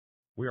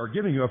We are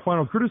giving you a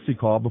final courtesy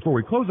call before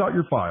we close out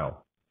your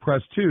file.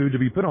 Press 2 to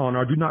be put on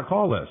our do not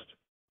call list.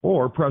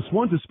 Or press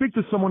 1 to speak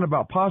to someone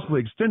about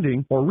possibly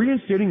extending or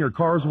reinstating your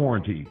car's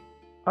warranty.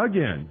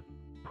 Again,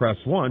 press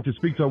 1 to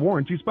speak to a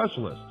warranty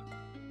specialist.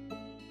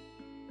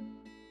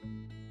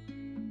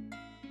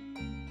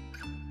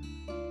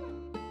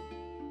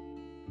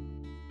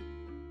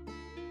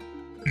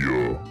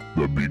 Yeah,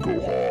 that beat go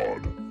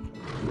hard.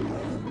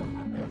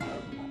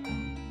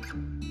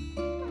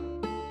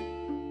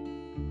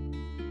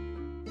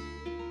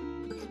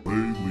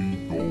 Lately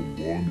don't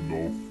want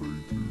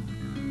nothing to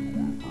do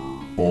with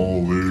her.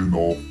 Falling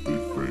off the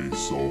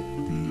face of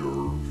the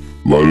earth.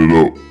 Light it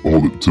up,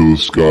 hold it to the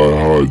sky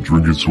high.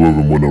 Drinking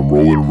swerving when I'm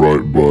rolling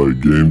right by.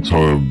 Game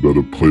time,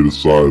 better play the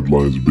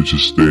sidelines. Bitches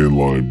stay in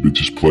line,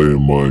 bitches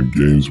playing mind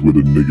games with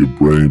a nigga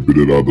brain. Bit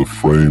it out the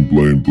frame,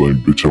 blame.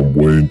 Bitch, I'm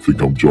Wayne,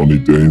 think I'm Johnny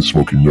Dane.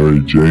 Smoking Mary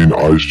Jane,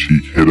 ice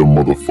cheek, hit a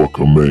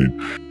motherfucker main.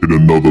 Hit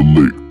another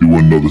lick, do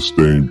another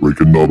stain.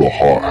 Break another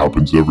heart,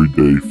 happens every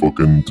day.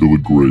 Fucking till the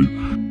grave.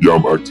 Yeah,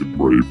 I'm acting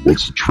brave,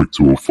 what's the trick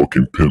to a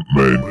fucking pimp,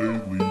 man?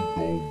 Lately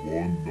don't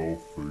want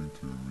nothing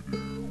to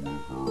do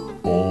with her.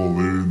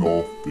 Falling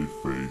off the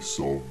face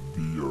of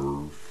the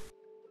earth.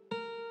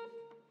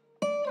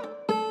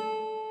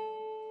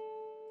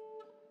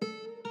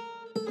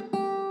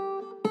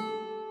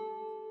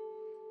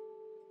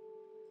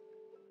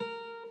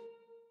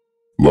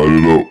 Light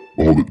it up,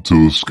 hold it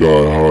to the sky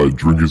high.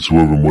 Drinking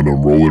swerving when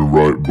I'm rolling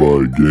right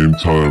by. Game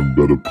time,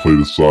 better play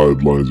the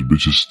sidelines.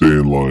 Bitches stay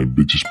in line,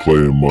 bitches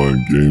playing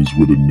mind games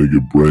with a nigga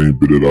brain.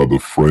 Bit it out the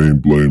frame,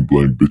 blame.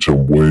 Bitch,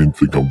 I'm Wayne,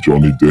 think I'm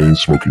Johnny Dane.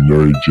 Smoking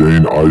Mary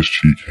Jane, ice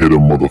cheek, hit a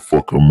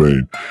motherfucker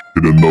main.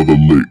 Hit another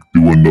lick,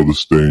 do another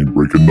stain.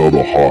 Break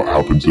another heart,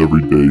 happens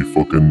every day.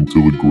 Fucking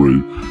till the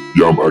grave.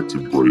 Yeah, I'm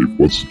acting brave,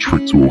 what's the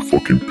trick to a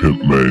fucking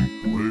pimp, man?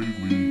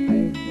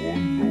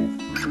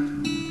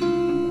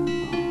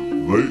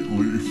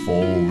 Lately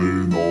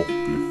falling off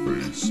the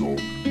face of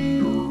the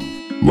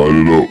earth. Light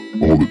it up,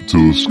 hold it to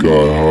the sky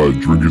high.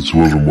 Drinking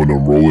swerving when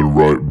I'm rolling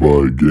right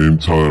by. Game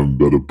time,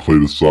 better play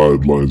the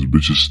sidelines.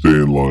 Bitches stay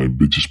in line,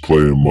 bitches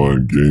playing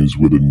mind games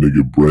with a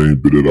nigga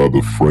brain. Bit it out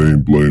the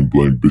frame, blame.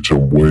 Bitch,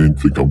 I'm Wayne,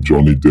 think I'm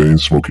Johnny Dane.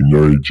 Smoking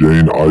Mary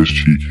Jane, ice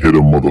cheek, hit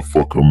a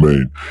motherfucker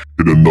main.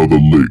 Hit another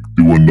lick,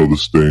 do another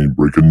stain.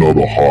 Break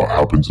another heart,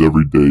 happens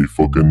every day.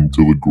 Fucking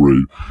till the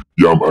grave.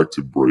 Yeah, I'm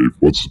acting brave,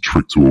 what's the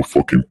trick to a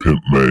fucking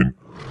pimp, man?